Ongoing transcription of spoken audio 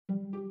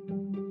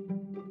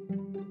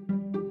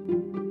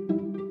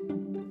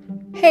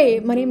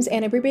Hey, my name is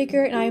Anna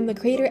Brubaker, and I am the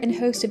creator and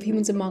host of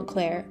Humans of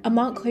Montclair, a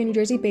Montclair, New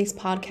Jersey-based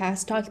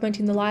podcast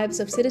documenting the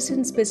lives of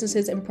citizens,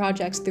 businesses, and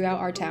projects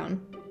throughout our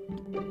town.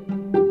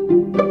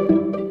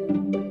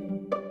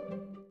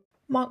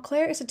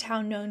 Montclair is a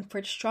town known for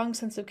its strong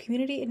sense of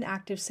community and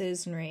active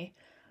citizenry.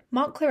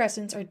 Montclair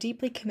residents are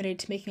deeply committed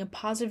to making a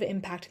positive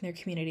impact in their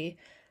community.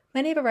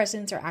 Many of our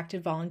residents are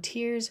active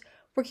volunteers,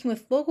 working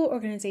with local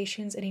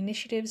organizations and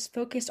initiatives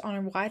focused on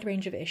a wide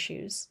range of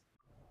issues.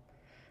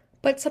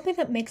 But something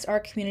that makes our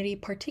community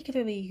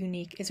particularly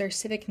unique is our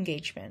civic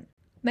engagement.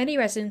 Many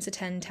residents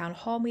attend town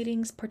hall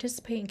meetings,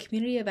 participate in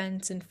community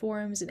events and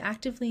forums, and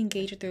actively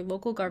engage with their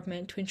local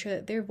government to ensure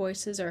that their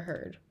voices are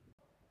heard.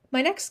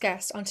 My next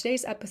guest on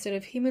today's episode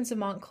of Humans of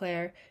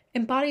Montclair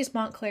embodies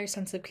Montclair's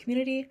sense of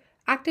community,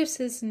 active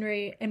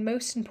citizenry, and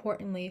most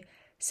importantly,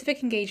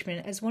 civic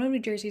engagement as one of New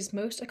Jersey's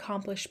most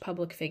accomplished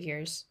public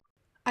figures.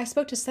 I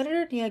spoke to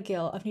Senator Nia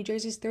Gill of New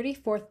Jersey's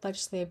 34th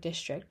Legislative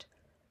District.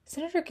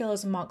 Senator Gill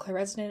is a Montclair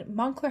resident,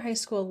 Montclair High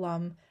School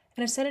alum,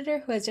 and a senator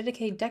who has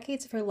dedicated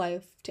decades of her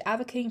life to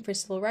advocating for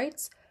civil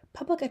rights,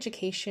 public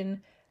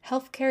education,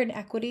 healthcare, and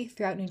equity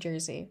throughout New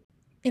Jersey.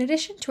 In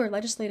addition to her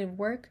legislative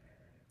work,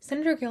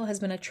 Senator Gill has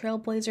been a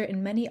trailblazer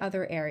in many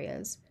other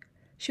areas.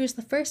 She was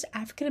the first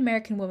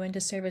African-American woman to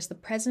serve as the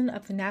president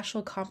of the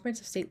National Conference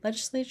of State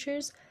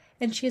Legislatures,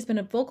 and she has been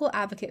a vocal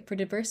advocate for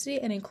diversity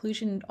and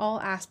inclusion in all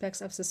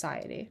aspects of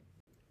society.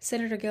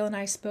 Senator Gill and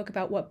I spoke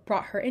about what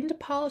brought her into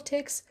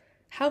politics,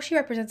 how she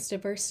represents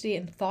diversity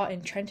and thought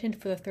in Trenton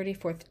for the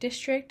 34th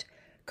District,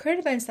 current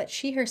events that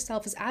she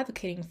herself is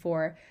advocating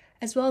for,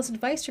 as well as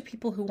advice for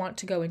people who want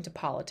to go into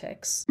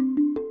politics.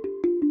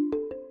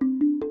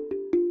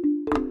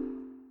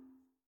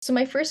 So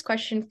my first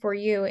question for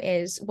you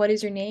is, what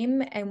is your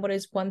name and what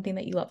is one thing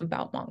that you love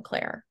about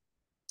Montclair?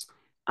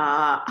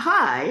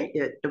 Hi,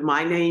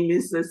 my name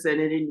is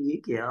Senator Nia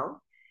Gill,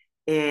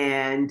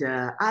 and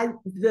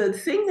the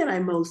thing that I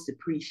most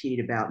appreciate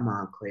about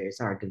Montclair is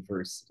our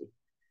diversity,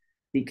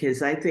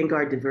 because I think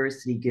our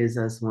diversity gives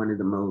us one of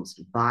the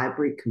most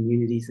vibrant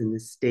communities in the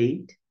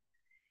state.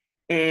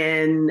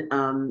 And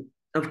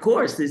of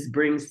course, this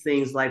brings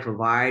things like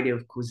variety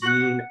of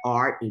cuisine,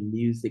 art, and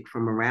music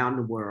from around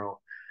the world.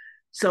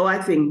 So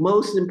I think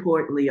most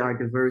importantly, our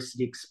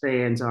diversity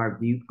expands our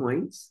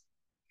viewpoints.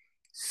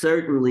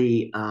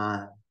 Certainly,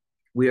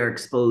 we are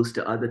exposed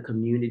to other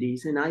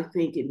communities, and I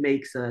think it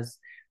makes us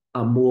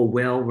a more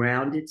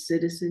well-rounded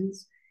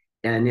citizens.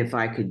 And if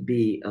I could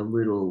be a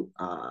little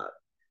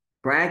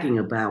bragging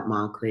about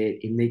Montclair,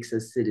 it makes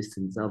us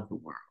citizens of the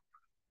world.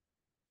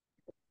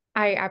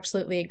 I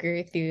absolutely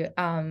agree with you.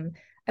 I've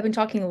been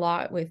talking a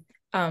lot with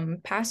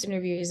past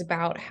interviews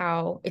about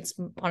how it's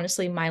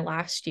honestly my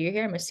last year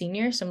here. I'm a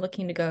senior, so I'm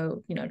looking to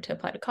go, to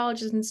apply to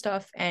colleges and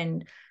stuff.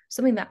 And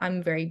something that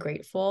I'm very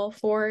grateful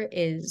for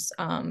is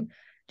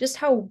just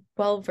how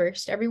well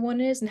versed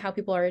everyone is and how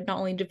people are not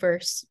only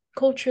diverse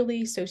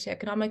culturally,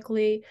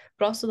 socioeconomically,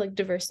 but also like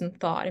diverse in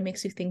thought. It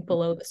makes you think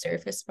below the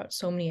surface about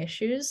so many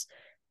issues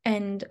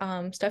and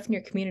stuff in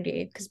your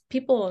community, because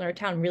people in our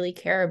town really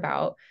care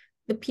about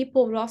the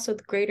people, but also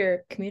the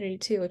greater community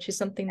too, which is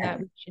something that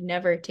we should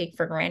never take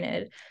for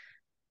granted.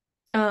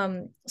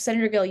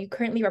 Senator Gill, you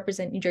currently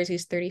represent New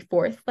Jersey's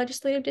 34th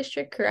Legislative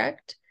District,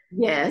 correct?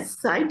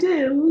 Yes, I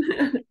do.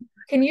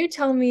 Can you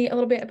tell me a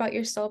little bit about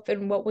yourself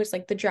and what was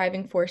like the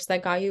driving force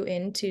that got you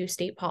into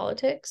state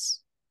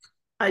politics?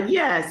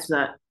 Yes,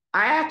 I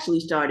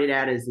actually started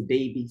out as a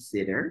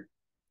babysitter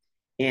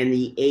and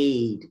the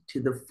aide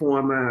to the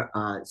former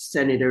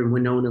Senator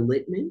Winona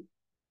Littman.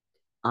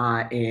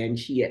 And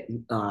she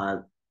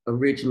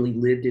originally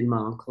lived in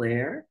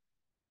Montclair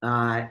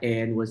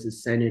and was a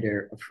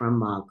senator from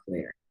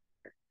Montclair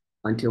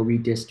until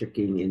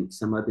redistricting and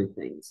some other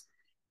things.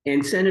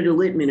 And Senator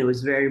Littman, it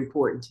was very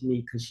important to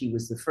me because she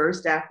was the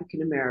first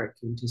African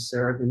American to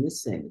serve in the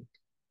Senate.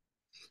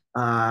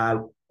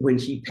 When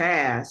she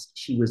passed,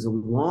 she was the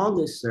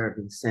longest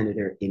serving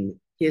senator in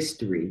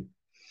history.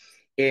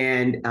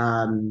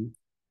 And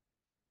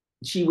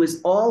she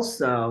was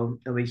also,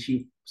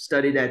 she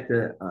studied at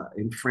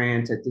in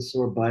France at the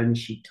Sorbonne.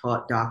 She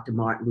taught Dr.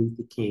 Martin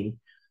Luther King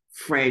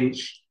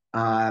French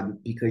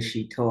because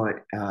she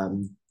taught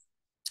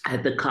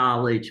at the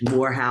college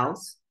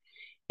Morehouse.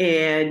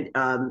 And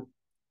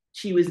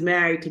she was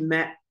married to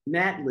Matt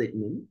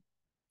Littman,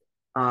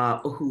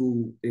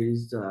 who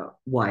is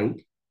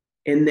white,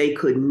 and they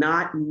could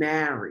not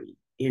marry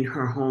in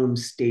her home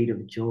state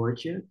of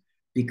Georgia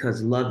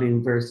because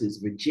Loving versus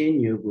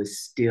Virginia was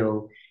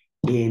still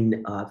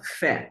in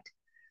effect.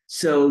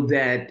 So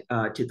that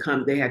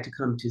they had to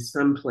come to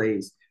some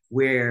place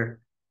where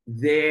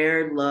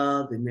their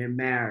love and their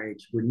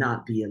marriage would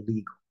not be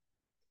illegal.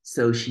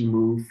 So she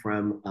moved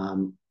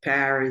from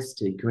Paris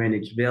to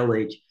Greenwich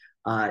Village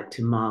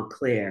to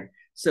Montclair.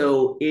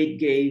 So it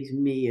gave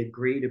me a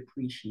great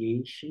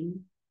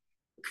appreciation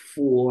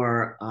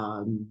for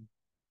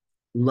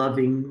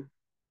loving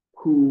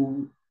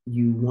who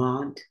you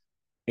want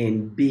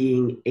and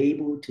being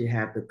able to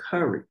have the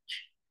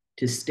courage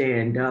to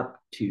stand up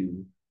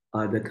to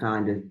the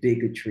kind of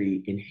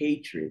bigotry and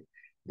hatred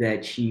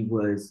that she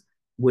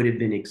would have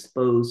been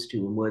exposed to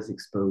and was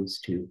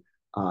exposed to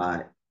uh,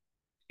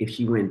 if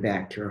she went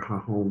back to her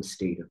home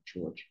state of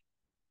Georgia.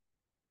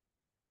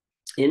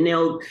 And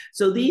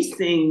so these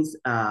things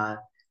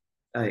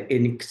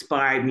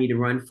inspired me to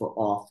run for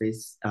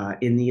office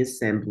in the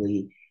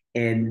assembly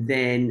and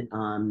then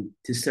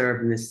to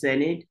serve in the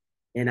Senate.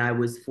 And I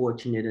was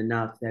fortunate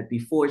enough that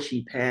before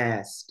she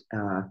passed,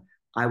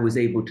 I was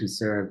able to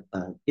serve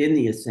in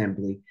the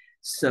assembly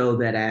so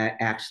that I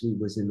actually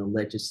was in the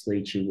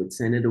legislature with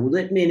Senator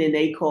Littman, and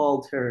they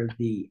called her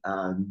the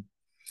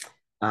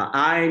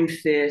Iron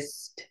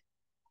Fist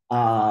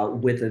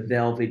with a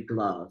velvet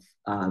glove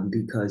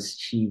because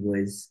she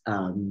was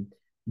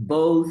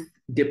both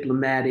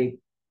diplomatic,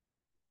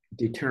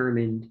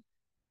 determined,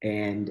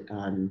 and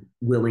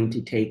willing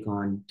to take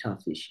on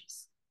tough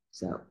issues.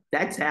 So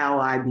that's how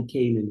I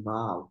became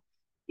involved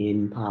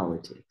in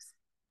politics.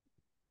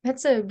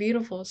 That's a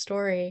beautiful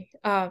story.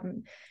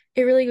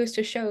 It really goes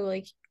to show,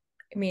 like,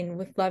 I mean,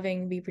 with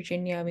Loving v.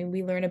 Virginia, I mean,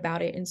 we learn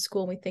about it in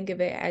school and we think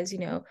of it as,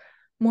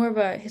 more of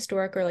a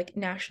historic or like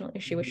national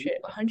issue, which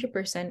it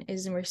 100%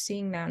 is. And we're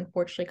seeing that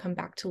unfortunately come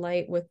back to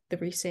light with the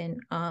recent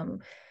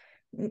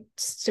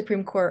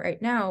Supreme Court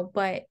right now.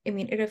 But I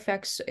mean, it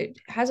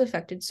has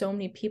affected so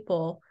many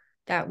people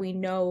that we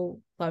know,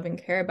 love,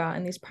 and care about.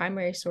 And these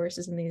primary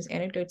sources and these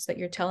anecdotes that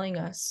you're telling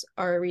us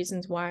are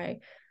reasons why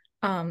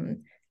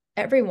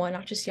everyone,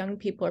 not just young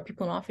people or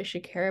people in office,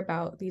 should care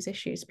about these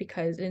issues,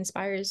 because it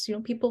inspires,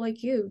 people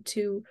like you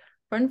to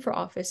run for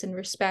office and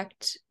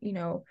respect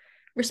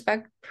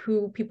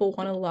who people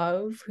want to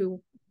love,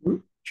 who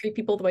treat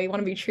people the way you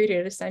want to be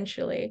treated,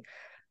 essentially.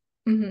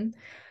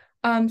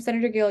 Mm-hmm.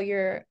 Senator Gill,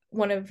 you're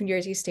one of New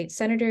Jersey state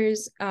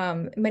senators.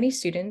 Many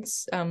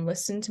students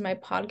listen to my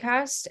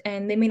podcast,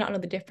 and they may not know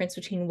the difference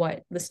between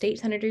what the state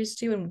senators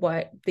do and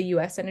what the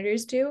U.S.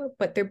 senators do,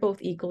 but they're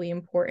both equally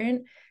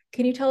important.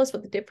 Can you tell us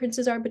what the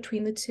differences are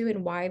between the two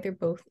and why they're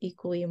both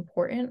equally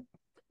important?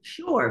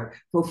 Sure.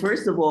 Well,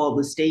 first of all,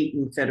 the state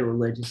and federal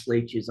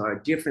legislatures are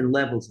different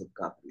levels of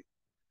government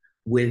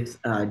with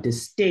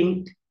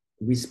distinct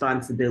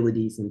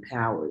responsibilities and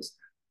powers.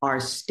 Our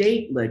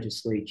state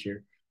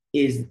legislature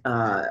is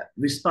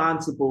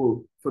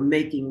responsible for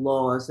making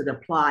laws that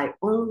apply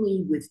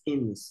only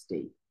within the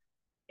state.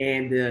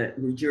 And the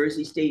New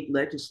Jersey state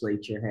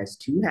legislature has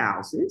two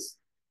houses,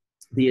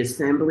 the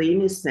Assembly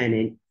and the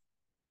Senate,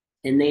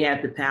 and they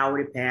have the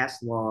power to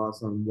pass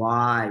laws on a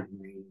wide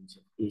range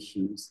of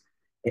issues,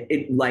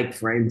 like,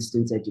 for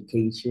instance,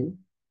 education,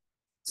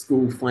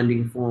 school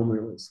funding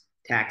formulas,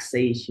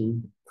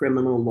 taxation,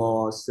 criminal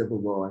laws,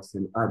 civil laws,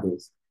 and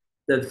others.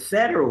 The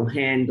federal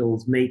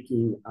handles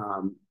making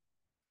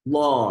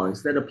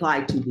laws that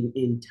apply to the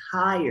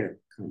entire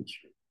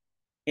country.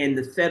 And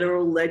the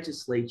federal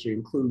legislature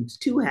includes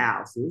two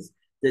houses,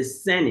 the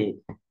Senate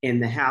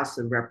and the House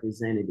of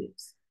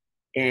Representatives.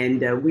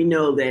 And we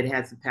know that it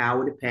has the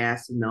power to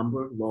pass a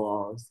number of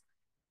laws,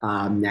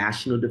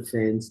 national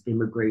defense,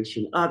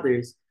 immigration,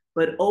 others.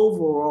 But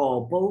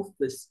overall, both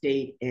the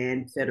state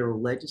and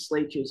federal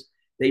legislatures,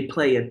 they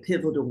play a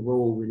pivotal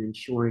role in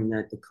ensuring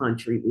that the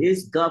country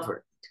is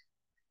governed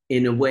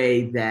in a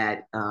way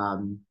that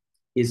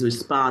is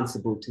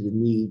responsible to the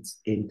needs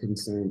and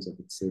concerns of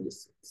its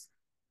citizens.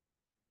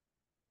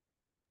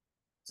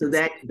 So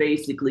that's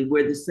basically,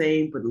 we're the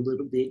same, but a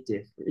little bit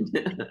different.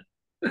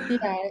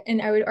 Yeah,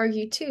 and I would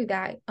argue too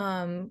that,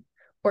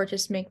 or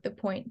just make the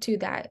point too,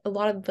 that a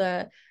lot of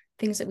the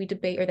things that we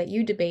debate or that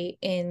you debate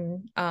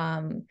in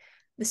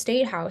the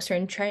State House or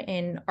in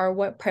Trenton are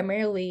what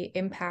primarily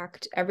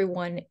impact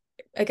everyone,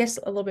 I guess,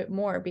 a little bit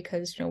more,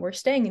 because we're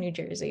staying in New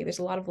Jersey. There's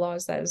a lot of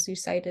laws that, as you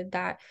cited,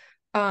 that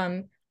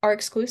are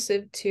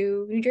exclusive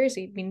to New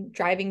Jersey. I mean,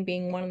 driving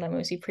being one of them,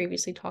 as you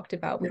previously talked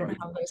about. We don't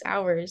have those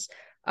hours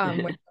where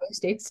other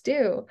states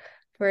do,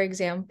 for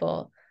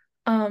example.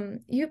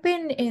 You've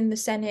been in the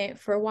Senate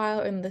for a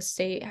while, in the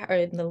state or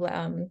in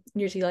the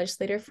New Jersey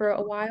legislature for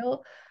a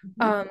while.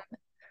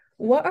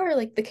 What are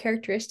like the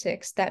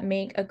characteristics that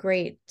make a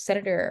great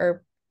senator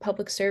or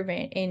public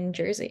servant in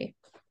Jersey?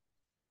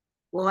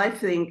 Well, I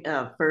think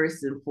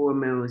first and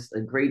foremost, a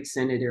great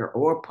senator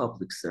or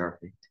public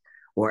servant,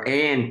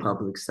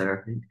 public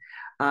servant,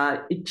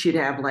 it should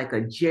have like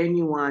a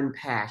genuine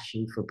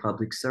passion for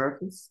public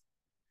service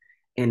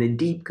and a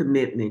deep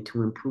commitment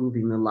to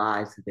improving the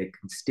lives of their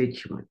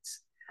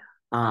constituents.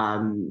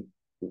 Um,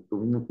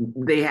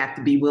 they have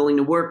to be willing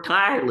to work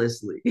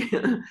tirelessly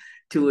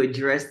to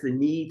address the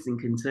needs and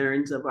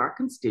concerns of our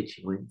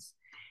constituents.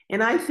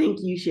 And I think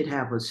you should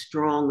have a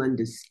strong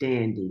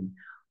understanding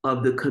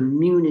of the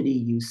community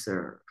you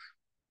serve,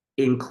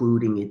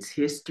 including its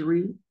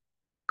history,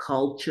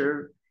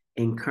 culture,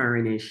 and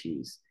current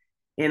issues.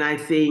 And I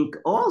think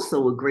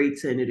also a great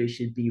senator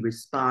should be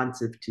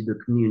responsive to the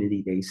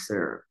community they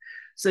serve.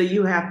 So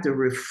you have to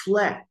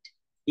reflect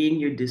in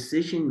your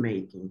decision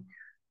making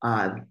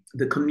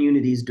the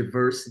community's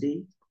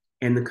diversity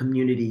and the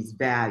community's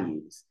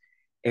values,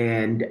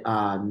 and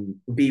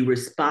be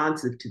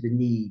responsive to the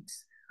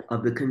needs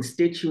of the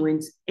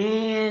constituents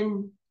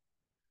and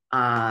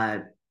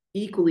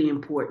equally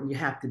important, you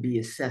have to be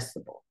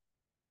accessible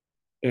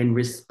and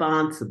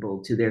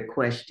responsible to their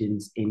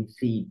questions and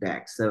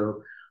feedback.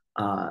 So,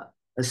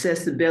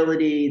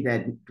 accessibility,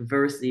 that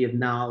diversity of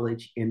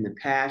knowledge, and the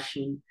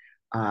passion,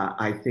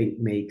 I think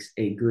makes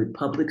a good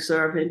public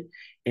servant.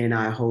 And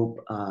I hope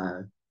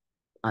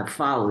I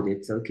followed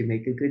it so it can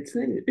make a good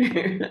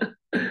senator.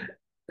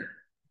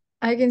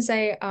 I can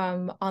say,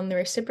 on the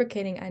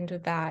reciprocating end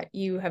of that,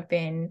 you have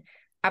been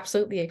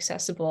absolutely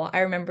accessible. I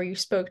remember you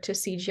spoke to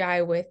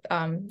CGI with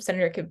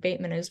Senator Kip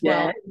Bateman as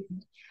Yeah, well.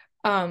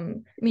 I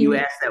you mean,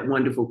 asked that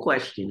wonderful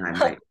question, I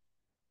might.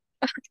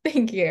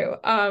 thank you.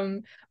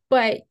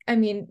 But I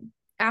mean,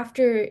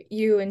 after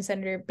you and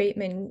Senator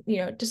Bateman,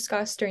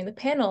 discussed during the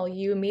panel,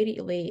 you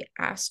immediately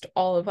asked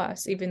all of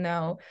us, even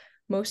though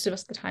most of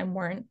us at the time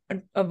weren't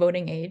a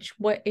voting age,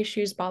 what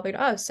issues bothered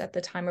us at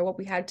the time or what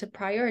we had to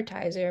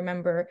prioritize. I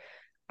remember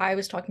I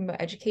was talking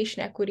about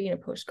education equity in a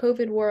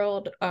post-COVID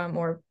world,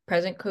 or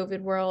present COVID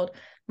world.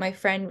 My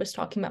friend was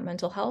talking about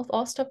mental health,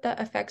 all stuff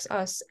that affects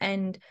us.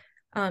 And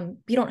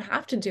you don't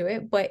have to do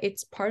it, but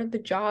it's part of the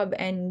job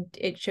and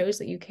it shows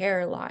that you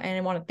care a lot. And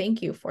I want to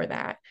thank you for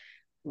that.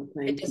 Well, It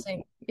thank you.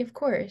 doesn't, of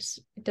course,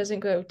 it doesn't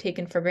go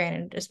taken for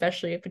granted,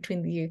 especially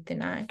between the youth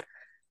and I.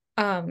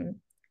 Um,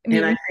 I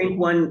And I mean, think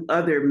one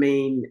other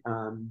main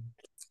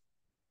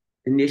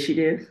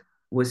initiative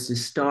was to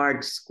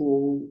start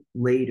school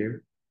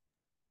later.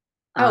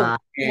 oh,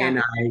 yeah. And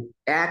I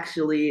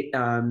actually,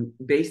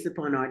 based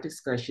upon our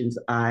discussions,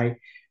 I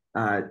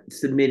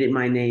submitted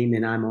my name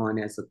and I'm on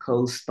as a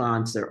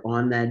co-sponsor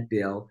on that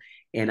bill.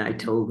 And I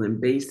told them,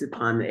 based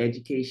upon the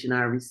education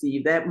I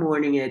received that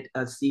morning at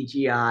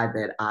CGI,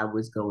 that I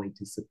was going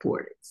to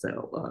support it.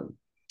 So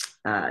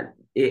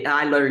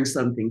I learned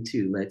something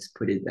too. Let's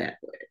put it that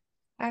way.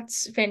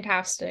 That's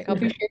fantastic. I'll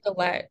be sure to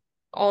let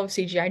all of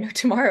CGI know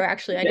tomorrow,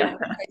 actually. I didn't Yeah.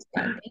 realize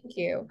that. Thank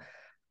you.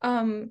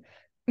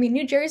 I mean,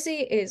 New Jersey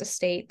is a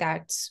state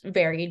that's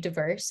very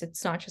diverse.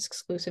 It's not just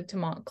exclusive to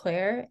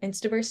Montclair.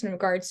 It's diverse in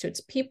regards to its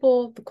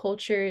people, the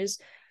cultures,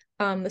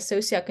 the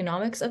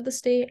socioeconomics of the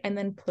state, and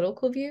then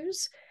political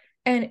views.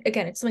 And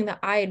again, it's something that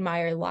I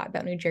admire a lot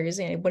about New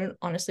Jersey, and I wouldn't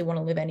honestly want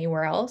to live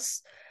anywhere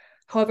else.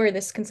 However,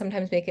 this can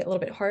sometimes make it a little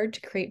bit hard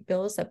to create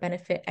bills that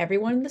benefit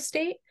everyone in the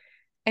state.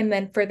 And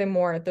then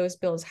furthermore, those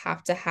bills you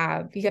have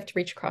to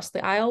reach across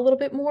the aisle a little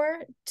bit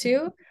more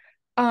too.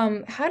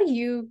 How do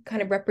you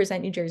kind of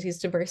represent New Jersey's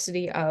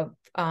diversity of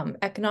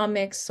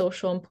economics,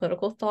 social, and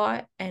political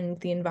thought and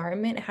the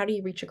environment? How do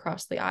you reach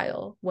across the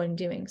aisle when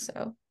doing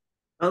so?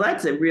 Well,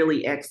 that's a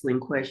really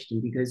excellent question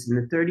because in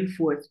the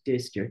 34th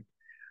district,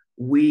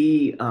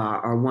 we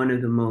are one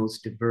of the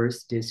most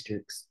diverse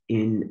districts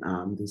in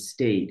the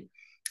state.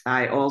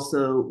 I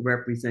also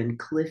represent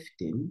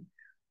Clifton,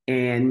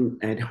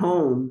 and at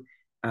home,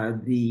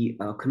 the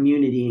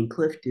community in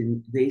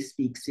Clifton, they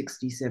speak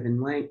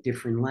 67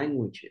 different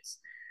languages.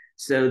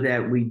 So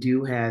that we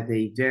do have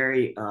a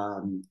very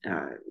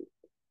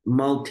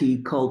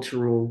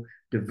multicultural,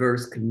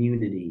 diverse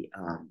community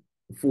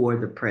for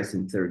the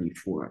present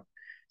 34.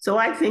 So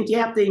I think you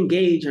have to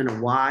engage in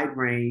a wide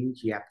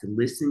range. You have to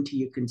listen to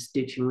your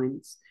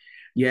constituents.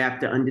 You have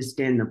to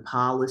understand the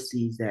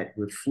policies that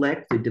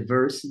reflect the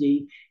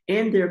diversity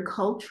and their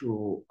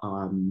cultural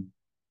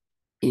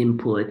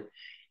input.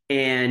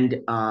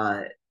 And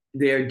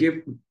there are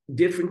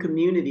different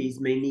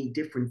communities may need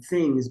different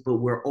things, but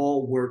we're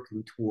all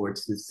working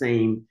towards the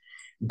same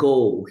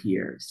goal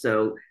here.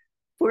 So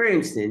for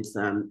instance,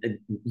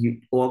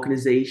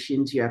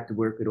 organizations, you have to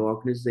work with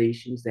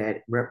organizations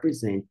that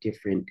represent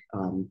different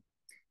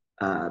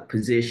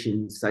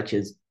positions, such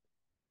as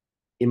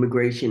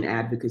immigration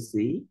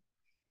advocacy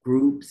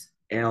groups,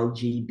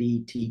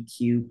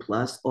 LGBTQ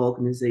plus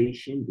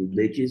organization,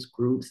 religious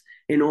groups,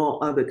 and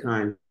all other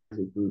kinds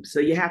of groups. So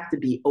you have to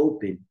be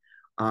open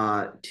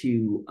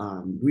to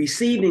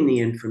receiving the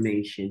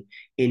information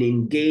and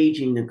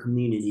engaging the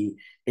community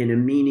in a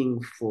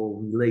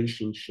meaningful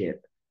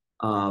relationship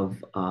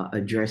of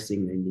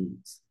addressing their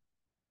needs.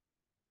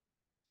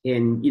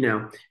 And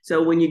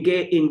so when you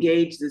get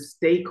engaged the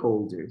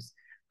stakeholders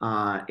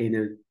in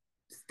a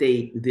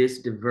state this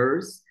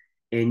diverse,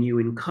 and you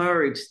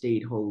encourage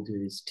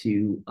stakeholders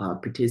to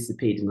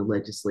participate in the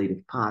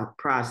legislative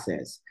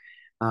process,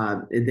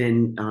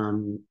 then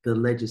the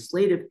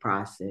legislative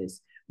process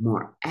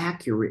more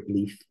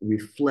accurately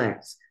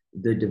reflects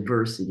the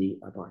diversity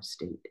of our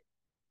state.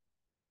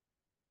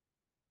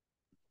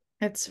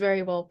 That's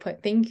very well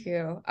put. Thank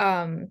you.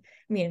 I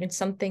mean, it's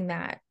something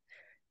that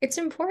it's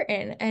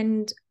important,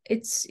 and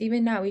it's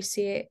even now we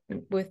see it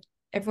with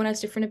everyone has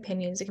different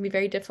opinions. It can be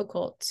very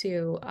difficult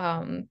to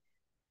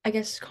I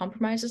guess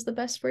compromise is the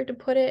best word to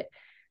put it.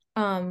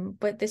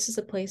 But this is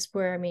a place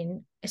where, I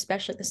mean,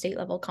 especially at the state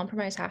level,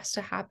 compromise has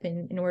to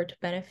happen in order to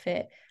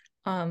benefit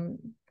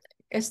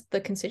as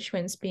the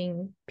constituents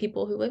being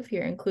people who live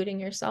here, including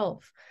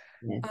yourself.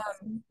 Yes.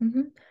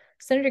 Mhm.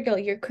 Senator Gill,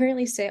 you're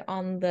currently sit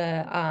on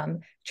the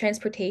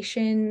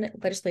Transportation,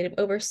 Legislative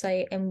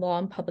Oversight, and Law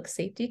and Public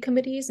Safety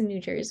Committees in New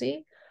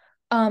Jersey.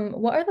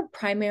 What are the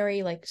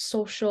primary like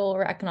social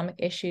or economic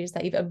issues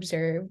that you've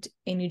observed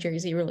in New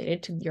Jersey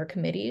related to your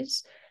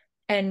committees,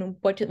 and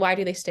why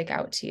do they stick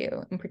out to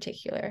you in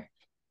particular?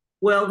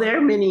 Well, there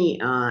are many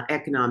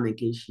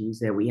economic issues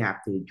that we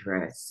have to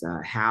address: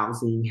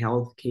 housing,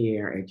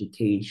 healthcare,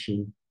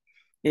 education,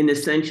 and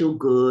essential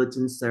goods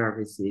and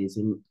services,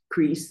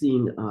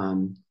 increasing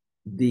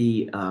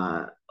the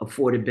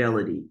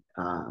affordability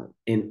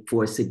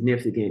for a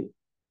significant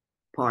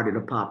part of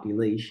the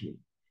population.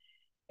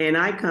 And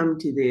I come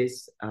to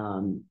this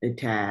a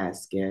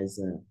task as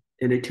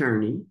an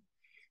attorney.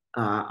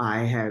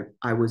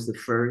 I was the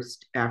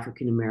first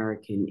African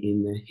American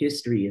in the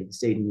history of the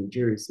state of New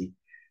Jersey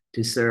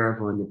to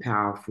serve on the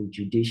powerful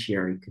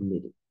Judiciary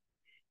Committee.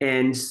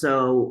 And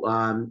so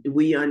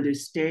we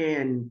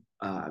understand,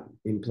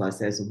 and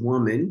plus as a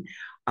woman,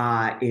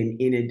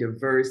 in a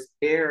diverse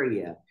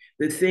area,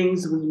 the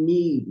things we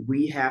need,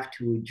 we have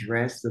to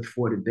address the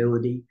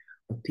affordability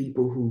of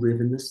people who live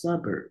in the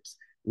suburbs.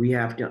 We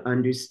have to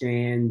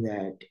understand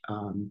that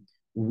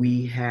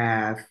we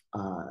have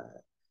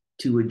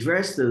to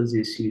address those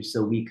issues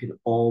so we can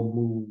all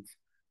move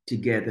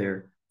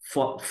together,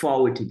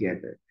 forward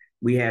together.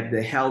 We have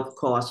the health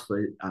costs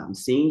for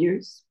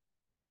seniors,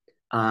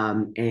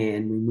 and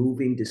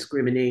removing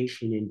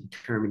discrimination in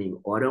determining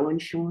auto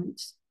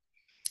insurance.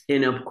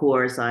 And of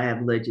course, I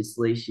have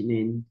legislation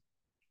in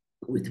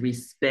with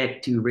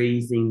respect to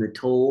raising the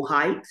toll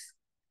hikes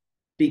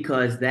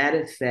because that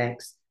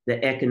affects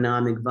the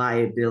economic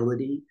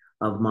viability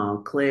of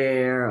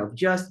Montclair, of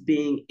just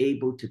being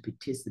able to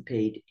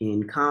participate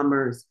in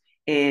commerce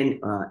and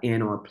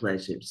our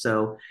pleasure.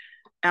 So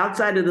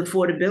outside of the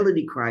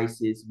affordability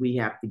crisis, we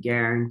have to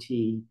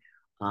guarantee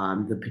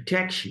the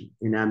protection,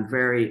 and I'm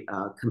very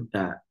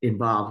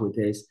involved with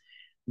this,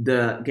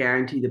 the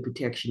guarantee the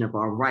protection of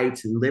our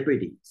rights and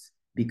liberties,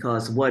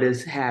 because what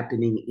is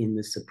happening in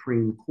the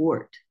Supreme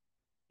Court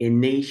and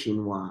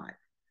nationwide.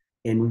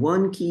 And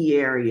one key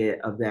area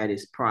of that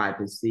is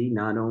privacy,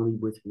 not only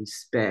with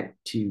respect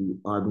to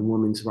the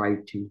woman's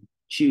right to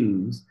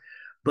choose,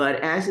 but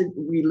as it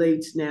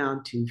relates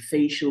now to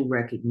facial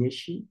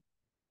recognition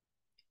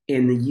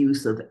and the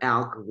use of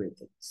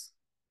algorithms.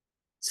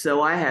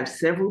 So I have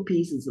several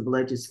pieces of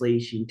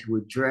legislation to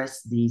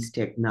address these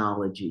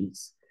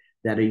technologies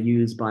that are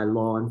used by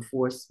law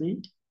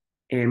enforcement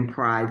and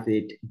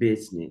private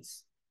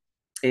business.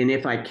 And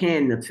if I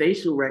can, the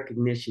facial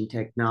recognition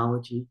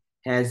technology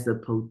has the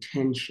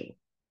potential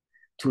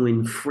to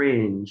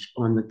infringe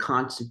on the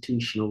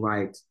constitutional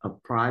rights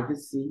of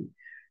privacy,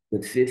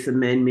 the Fifth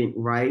Amendment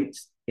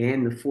rights,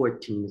 and the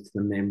 14th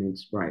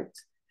Amendment's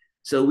rights.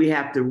 So we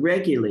have to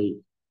regulate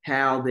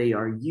how they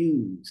are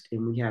used,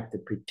 and we have to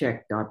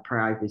protect our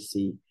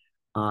privacy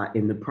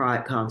and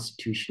the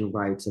constitutional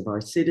rights of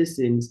our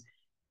citizens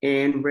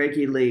and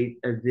regulate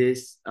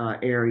this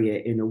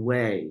area in a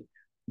way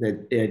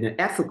that in an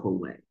ethical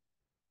way.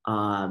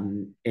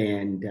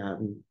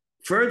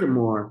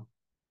 Furthermore,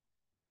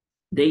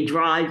 they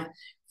drive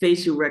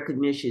facial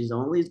recognition is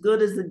only as good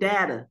as the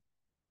data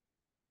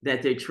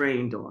that they're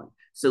trained on.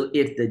 So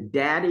if the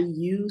data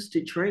used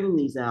to train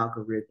these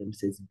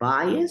algorithms is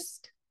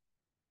biased,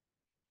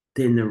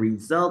 then the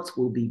results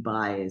will be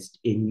biased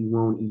and you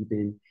won't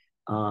even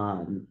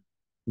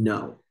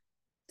know.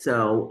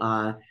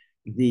 So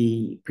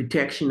the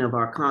protection of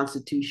our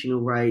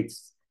constitutional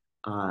rights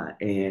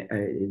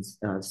is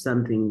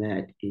something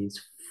that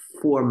is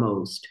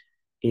foremost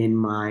in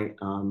my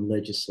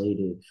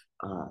legislative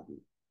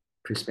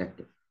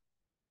perspective.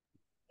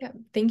 Yeah,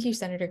 thank you,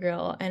 Senator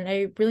Grill. And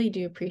I really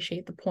do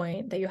appreciate the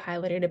point that you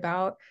highlighted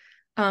about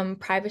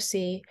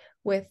privacy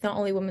with not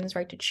only women's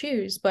right to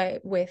choose,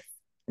 but with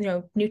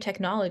new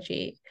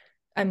technology.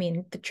 I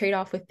mean, the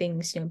trade-off with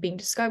things being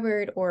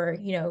discovered or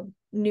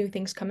new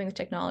things coming with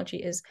technology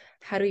is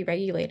how do we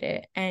regulate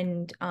it?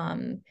 And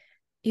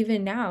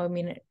even now, I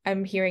mean,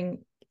 I'm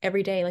hearing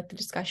every day like the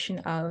discussion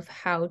of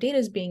how data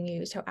is being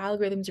used, how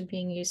algorithms are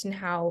being used, and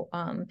how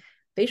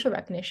facial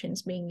recognition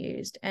is being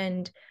used.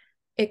 And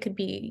it could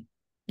be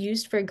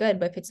used for good,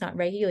 but if it's not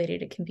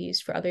regulated, it can be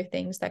used for other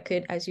things that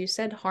could, as you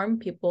said, harm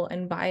people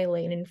and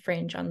violate and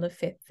infringe on the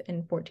Fifth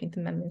and 14th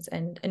Amendments.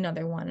 And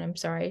another one, I'm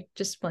sorry,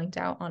 just blanked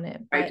out on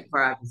it. Right to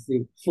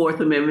privacy, Fourth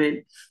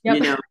Amendment,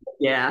 Yep.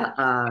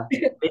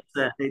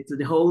 it's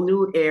a whole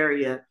new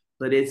area,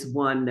 but it's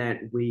one that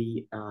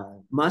we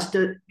must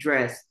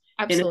address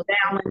Absolutely. in a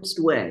balanced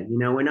way.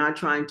 We're not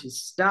trying to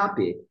stop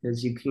it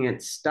because you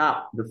can't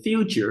stop the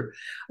future.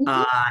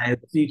 The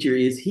future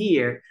is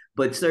here,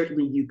 but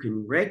certainly you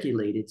can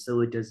regulate it so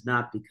it does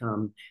not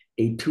become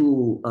a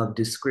tool of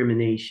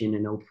discrimination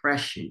and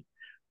oppression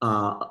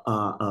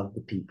of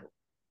the people.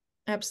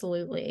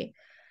 Absolutely.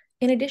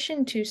 In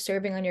addition to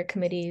serving on your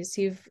committees,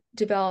 you've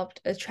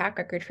developed a track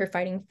record for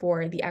fighting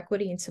for the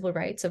equity and civil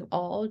rights of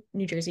all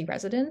New Jersey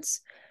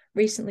residents.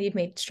 Recently, you've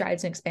made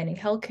strides in expanding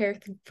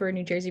healthcare for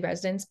New Jersey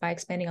residents by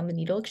expanding on the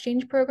needle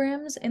exchange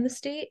programs in the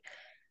state,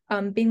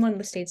 being one of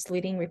the state's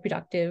leading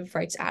reproductive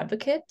rights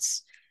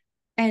advocates,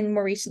 and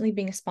more recently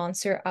being a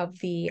sponsor of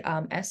the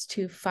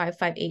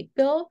S2558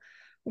 bill,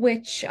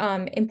 which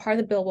in part of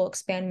the bill will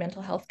expand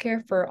mental health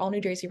care for all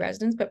New Jersey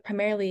residents, but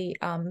primarily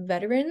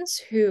veterans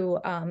who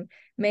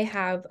may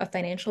have a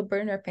financial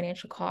burden or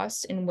financial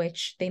cost in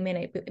which they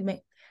might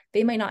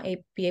not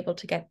be able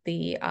to get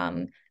the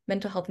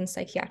mental health and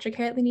psychiatric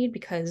care that they need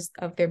because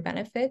of their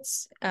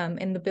benefits.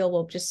 And the bill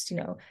will just,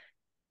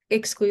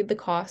 exclude the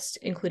cost,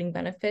 including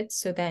benefits.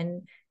 So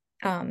then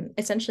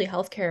essentially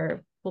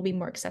healthcare will be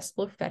more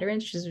accessible for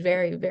veterans, which is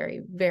very,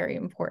 very, very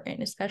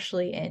important,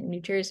 especially in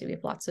New Jersey. We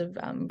have lots of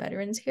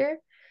veterans here.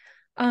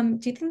 Do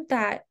you think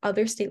that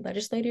other state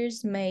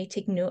legislators may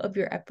take note of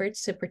your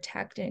efforts to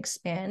protect and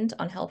expand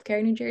on healthcare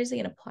in New Jersey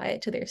and apply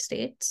it to their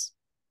states?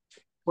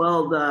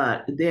 Well,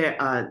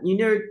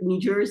 New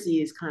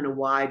Jersey is kind of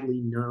widely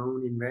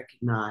known and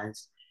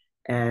recognized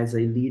as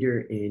a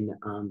leader in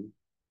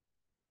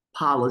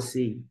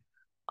policy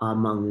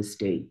among the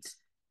states,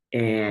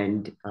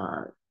 and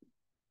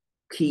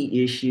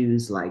key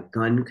issues like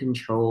gun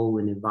control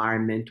and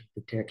environmental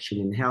protection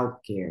and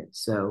healthcare.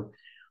 So,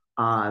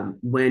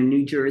 when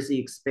New Jersey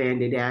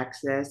expanded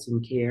access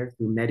and care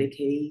through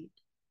Medicaid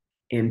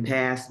and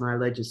passed my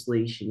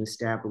legislation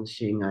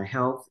establishing a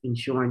health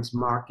insurance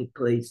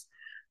marketplace,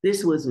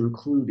 this was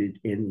included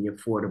in the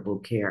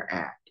Affordable Care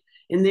Act.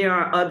 And there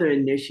are other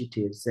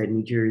initiatives that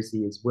New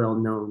Jersey is well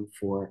known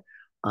for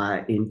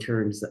in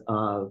terms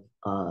of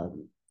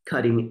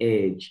cutting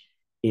edge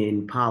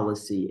in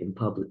policy and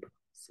public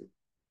policy.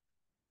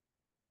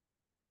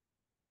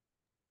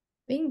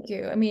 Thank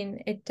you. I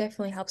mean, it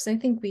definitely helps. I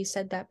think we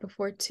said that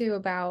before too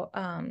about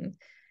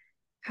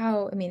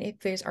how, I mean, if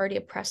there's already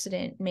a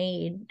precedent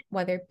made,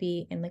 whether it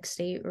be in like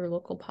state or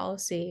local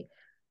policy,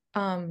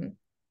 um,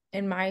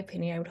 in my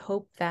opinion, I would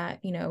hope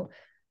that,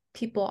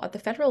 people at the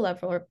federal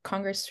level or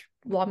Congress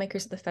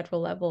lawmakers at the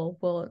federal level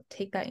will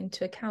take that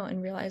into account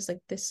and realize like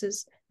this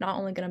is not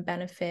only going to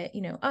benefit,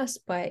 us,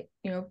 but,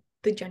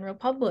 the general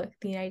public,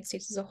 the United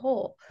States as a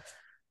whole.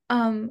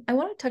 I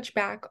want to touch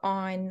back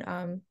on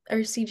our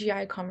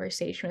CGI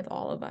conversation with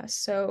all of us.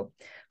 So,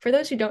 for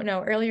those who don't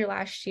know, earlier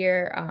last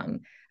year,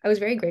 I was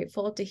very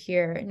grateful to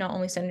hear not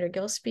only Senator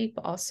Gill speak,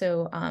 but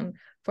also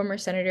former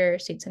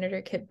State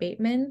Senator Kip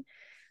Bateman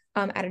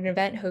at an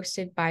event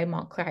hosted by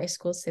Montclair High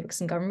School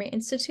Civics and Government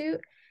Institute.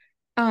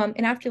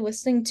 And after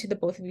listening to the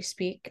both of you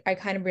speak, I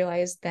kind of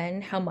realized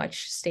then how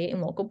much state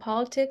and local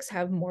politics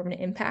have more of an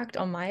impact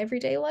on my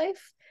everyday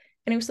life.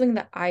 And it was something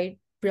that I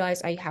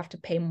realized I have to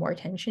pay more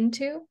attention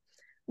to.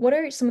 What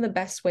are some of the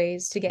best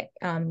ways to get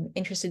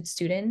interested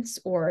students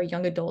or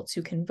young adults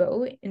who can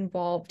vote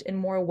involved and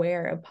more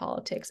aware of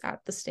politics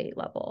at the state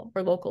level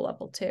or local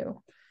level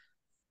too?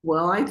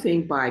 Well, I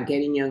think by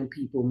getting young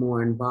people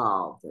more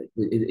involved,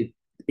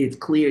 it's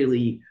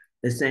clearly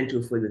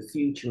essential for the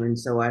future. And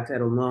so I've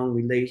had a long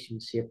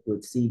relationship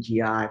with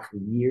CGI for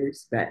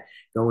years,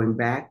 going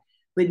back.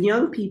 But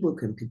young people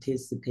can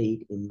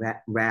participate in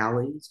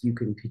rallies. You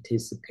can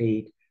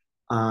participate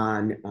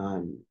on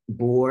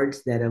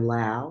boards that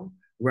allow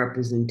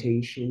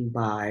representation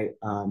by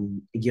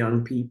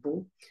young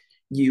people.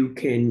 You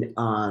can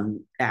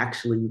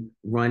actually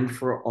run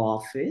for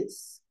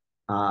office.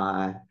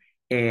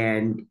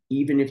 And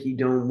even if you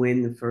don't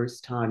win the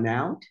first time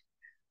out,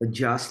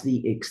 just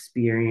the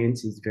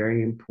experience is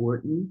very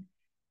important.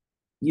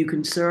 You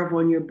can serve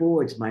on your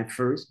boards. My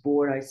first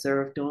board I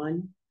served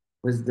on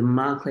was the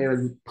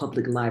Montclair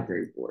Public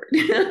Library Board.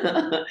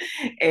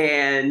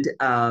 And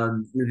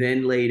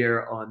then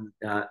later on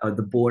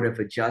the Board of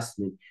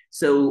Adjustment.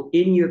 So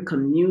in your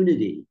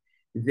community,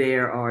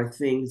 there are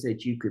things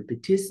that you could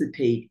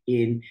participate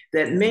in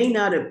that may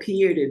not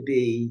appear to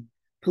be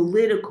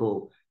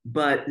political,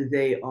 but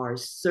they are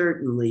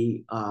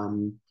certainly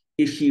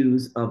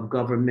issues of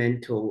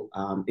governmental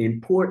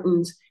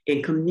importance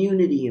and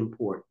community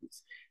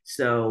importance.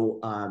 So,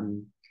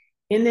 and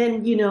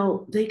then,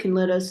 they can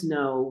let us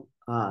know,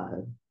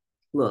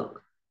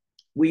 look,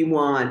 we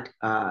want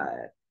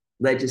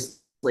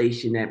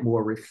legislation that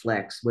more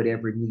reflects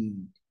whatever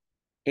need,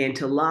 and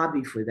to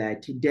lobby for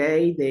that.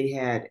 Today, they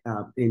had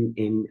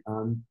in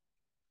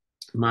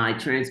my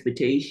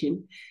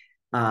transportation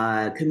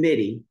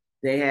committee,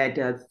 they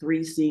had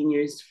three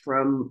seniors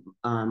from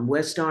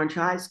West Orange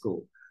High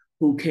School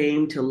who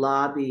came to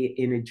lobby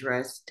and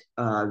addressed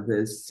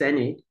the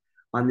Senate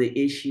on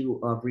the issue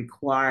of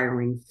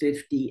requiring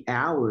 50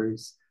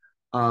 hours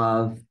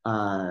of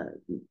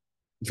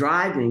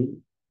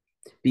driving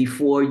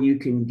before you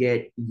can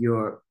get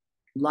your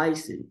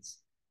license.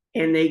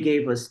 And they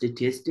gave us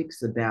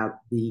statistics about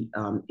the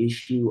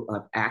issue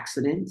of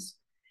accidents.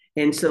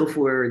 And so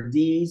for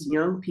these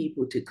young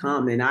people to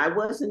come, and I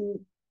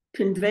wasn't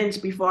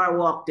convinced before I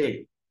walked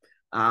in,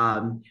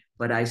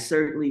 but I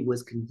certainly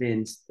was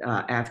convinced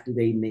after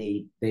they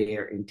made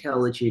their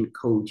intelligent,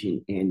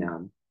 cogent,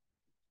 and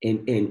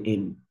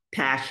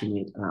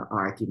passionate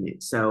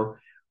argument. So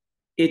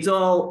it's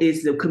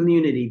the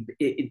community.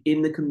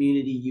 In the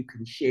community, you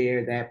can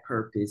share that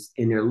purpose,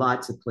 and there are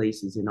lots of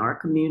places in our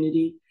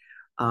community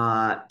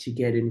to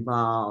get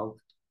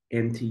involved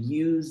and to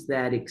use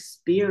that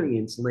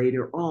experience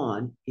later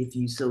on, if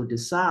you so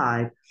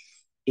decide,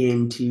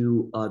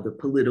 into the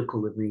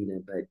political arena.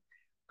 But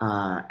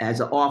as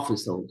an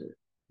office holder,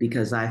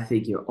 because I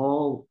figure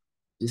all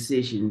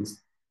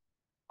decisions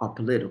are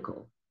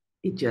political.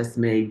 It just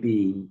may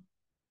be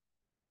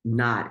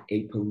not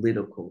a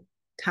political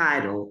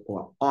title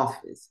or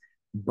office,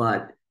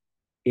 but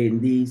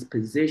in these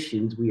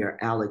positions, we are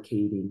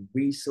allocating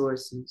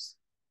resources,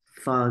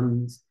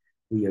 funds,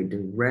 we are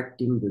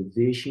directing the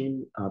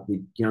vision of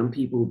the young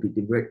people, will be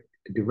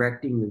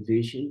directing the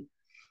vision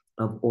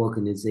of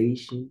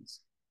organizations,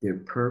 their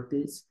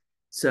purpose.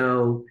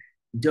 So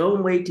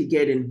don't wait to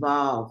get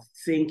involved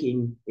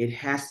thinking it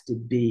has to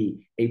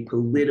be a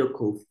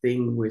political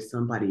thing where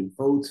somebody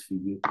votes for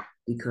you,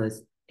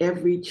 because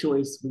every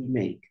choice we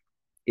make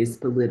is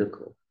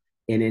political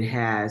and it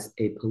has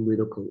a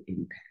political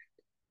impact.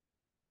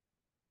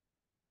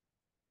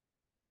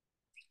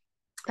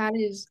 That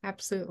is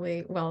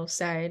absolutely well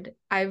said.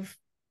 I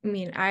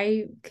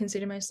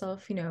consider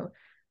myself,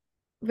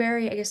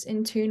 very, I guess,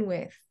 in tune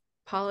with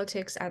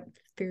politics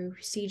through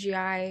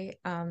CGI,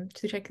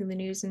 to checking the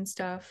news and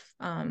stuff,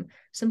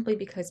 simply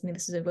because,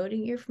 this is a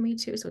voting year for me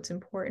too, so it's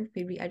important for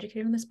me to be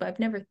educated on this, but I've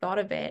never thought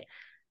of it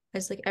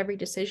as like every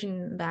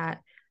decision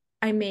that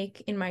I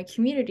make in my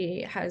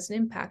community has an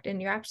impact.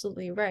 And you're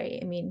absolutely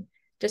right.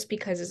 Just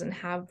because it doesn't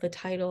have the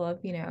title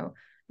of,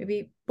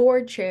 maybe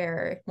board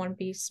chair, if you want to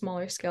be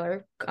smaller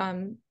scale,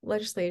 or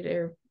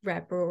legislator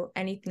rep or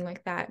anything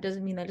like that,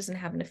 doesn't mean that doesn't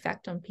have an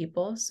effect on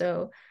people.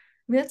 So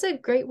that's a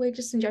great way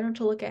just in general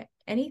to look at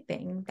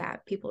anything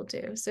that people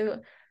do.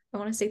 So I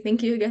want to say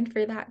thank you again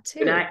for that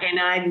And too.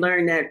 I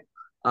learned that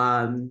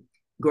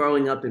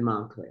growing up in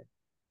Montclair.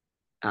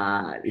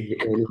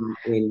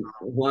 And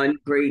one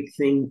great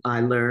thing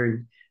I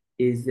learned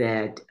is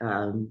that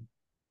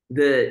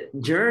the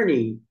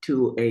journey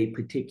to a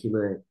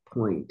particular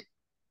point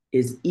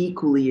is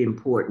equally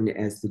important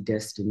as the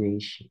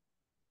destination.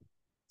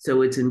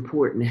 So it's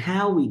important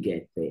how we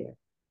get there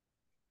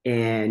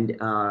and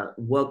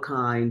what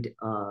kind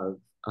of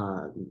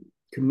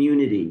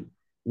community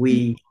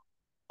we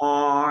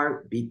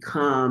are,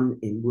 become,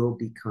 and will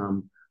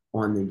become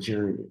on the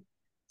journey.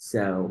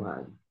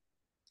 So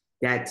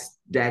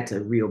that's a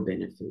real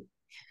benefit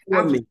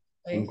for me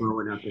from Absolutely.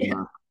 growing up in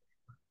my.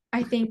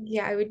 I think,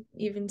 yeah, I would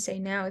even say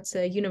now it's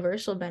a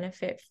universal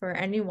benefit for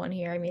anyone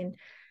here.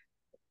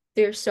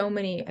 There's so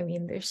many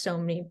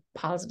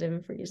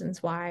positive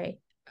reasons why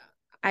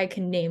I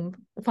can name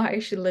why I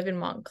should live in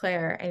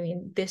Montclair.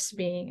 This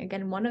being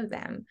again one of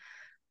them.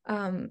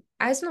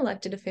 As an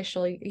elected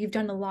official, you've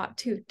done a lot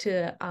too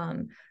to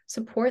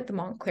support the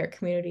Montclair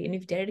community, and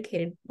you've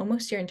dedicated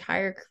almost your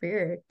entire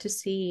career to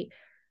see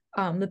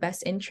the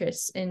best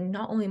interests in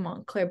not only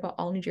Montclair but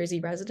all New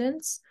Jersey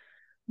residents.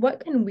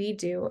 What can we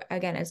do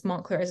again as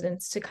Montclair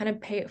residents to kind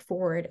of pay it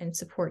forward and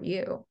support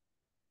you?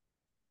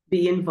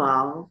 Be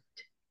involved,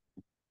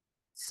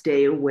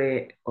 stay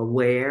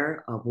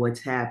aware of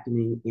what's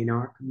happening in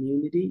our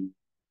community,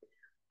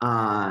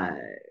 uh,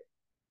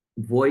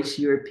 voice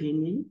your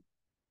opinion,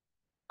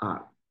 uh,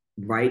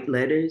 write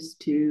letters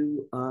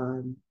to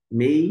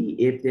me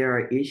if there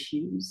are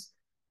issues,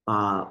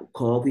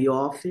 call the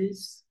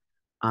office,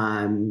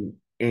 and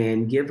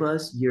give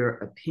us your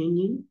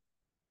opinion,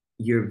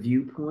 your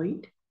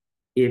viewpoint.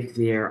 If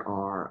there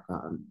are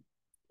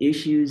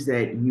issues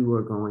that you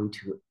are going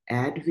to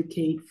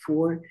advocate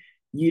for,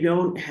 you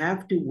don't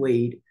have to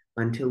wait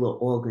until an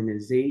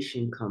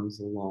organization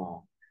comes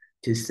along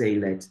to say,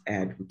 let's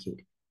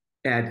advocate.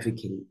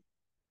 Advocate.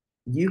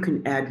 You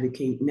can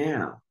advocate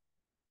now.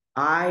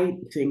 I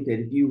think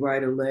that if you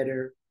write a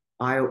letter,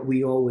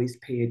 we always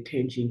pay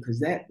attention because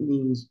that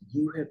means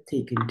you have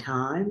taken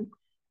time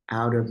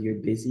out of your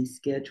busy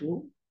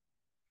schedule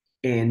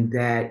and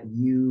that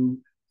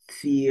you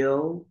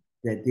feel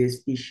that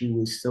this issue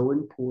is so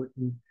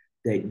important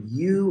that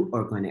you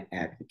are going to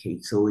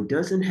advocate. So it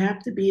doesn't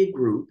have to be a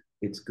group.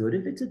 It's good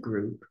if it's a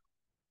group,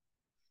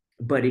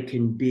 but it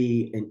can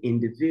be an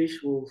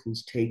individual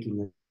who's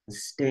taking a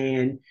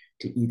stand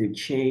to either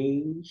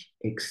change,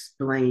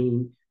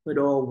 explain, but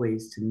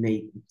always to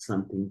make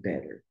something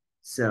better.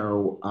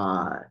 So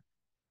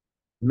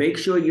make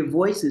sure your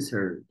voice is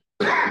heard,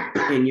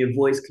 and your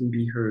voice can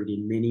be heard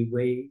in many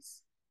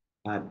ways.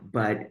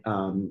 But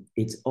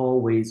it's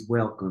always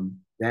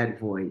welcome,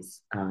 that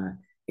voice,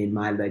 in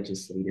my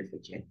legislative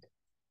agenda.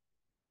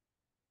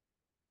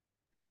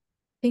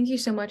 Thank you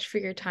so much for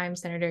your time,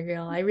 Senator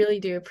Gill. I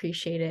really do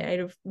appreciate it. I had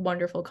a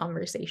wonderful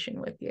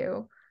conversation with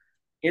you.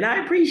 And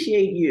I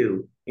appreciate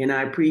you, and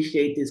I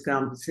appreciate this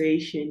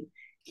conversation,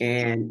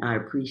 and I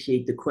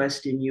appreciate the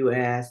question you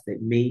asked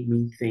that made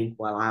me think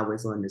while I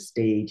was on the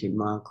stage in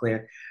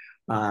Montclair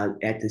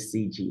at the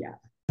CGI.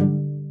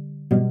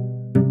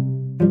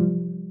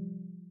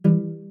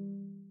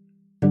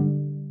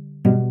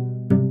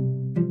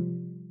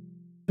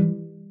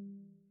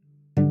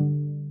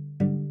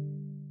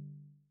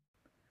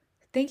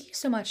 Thank you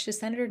so much to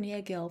Senator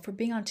Nia Gill for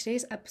being on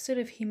today's episode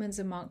of Humans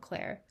in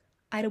Montclair.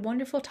 I had a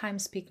wonderful time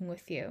speaking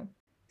with you.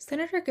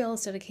 Senator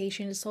Gill's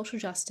dedication to social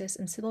justice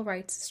and civil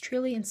rights is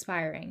truly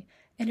inspiring,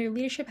 and her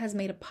leadership has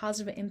made a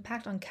positive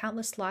impact on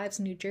countless lives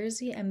in New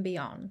Jersey and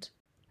beyond.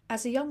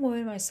 As a young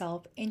woman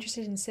myself,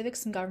 interested in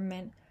civics and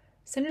government,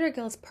 Senator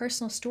Gill's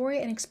personal story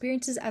and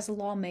experiences as a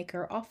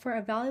lawmaker offer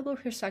a valuable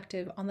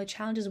perspective on the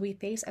challenges we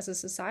face as a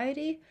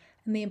society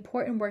and the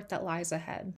important work that lies ahead.